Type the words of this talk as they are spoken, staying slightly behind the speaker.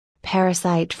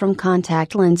parasite from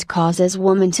contact lens causes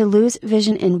woman to lose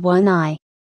vision in one eye.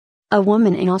 A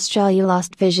woman in Australia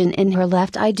lost vision in her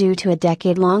left eye due to a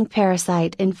decade-long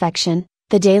parasite infection,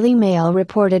 the Daily Mail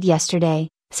reported yesterday,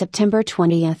 September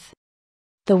 20th.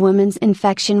 The woman's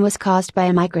infection was caused by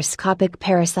a microscopic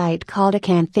parasite called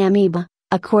acanthamoeba,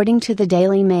 according to the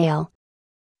Daily Mail.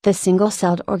 The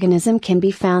single-celled organism can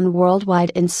be found worldwide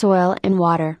in soil and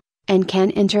water, and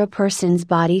can enter a person's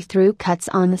body through cuts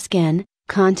on the skin,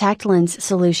 contact lens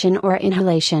solution or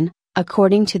inhalation,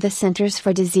 according to the Centers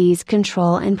for Disease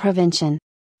Control and Prevention.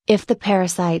 If the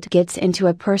parasite gets into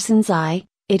a person's eye,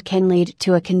 it can lead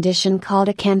to a condition called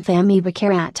acanthamoeba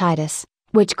keratitis,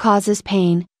 which causes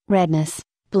pain, redness,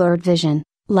 blurred vision,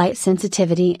 light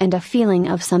sensitivity and a feeling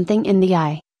of something in the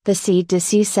eye, the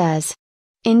CDC says.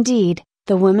 Indeed,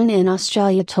 the woman in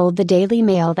Australia told the Daily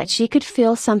Mail that she could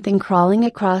feel something crawling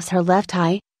across her left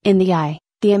eye. In the eye,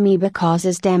 the amoeba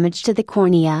causes damage to the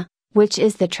cornea, which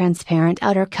is the transparent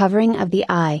outer covering of the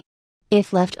eye.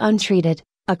 If left untreated,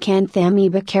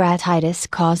 acanthamoeba keratitis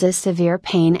causes severe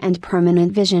pain and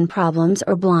permanent vision problems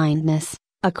or blindness,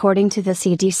 according to the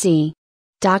CDC.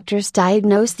 Doctors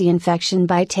diagnose the infection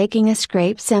by taking a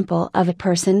scrape sample of a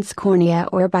person's cornea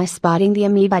or by spotting the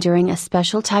amoeba during a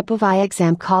special type of eye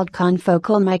exam called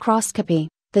confocal microscopy,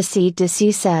 the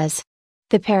CDC says.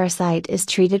 The parasite is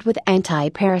treated with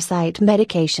anti-parasite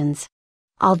medications.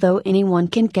 Although anyone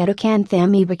can get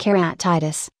acanthamoeba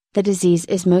keratitis, the disease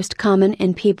is most common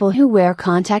in people who wear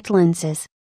contact lenses.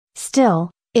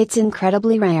 Still, it's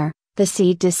incredibly rare. The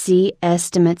CDC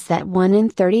estimates that 1 in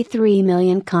 33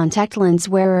 million contact lens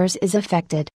wearers is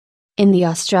affected. In the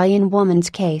Australian woman's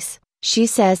case, she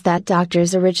says that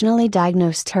doctors originally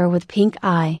diagnosed her with pink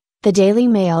eye, the Daily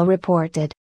Mail reported.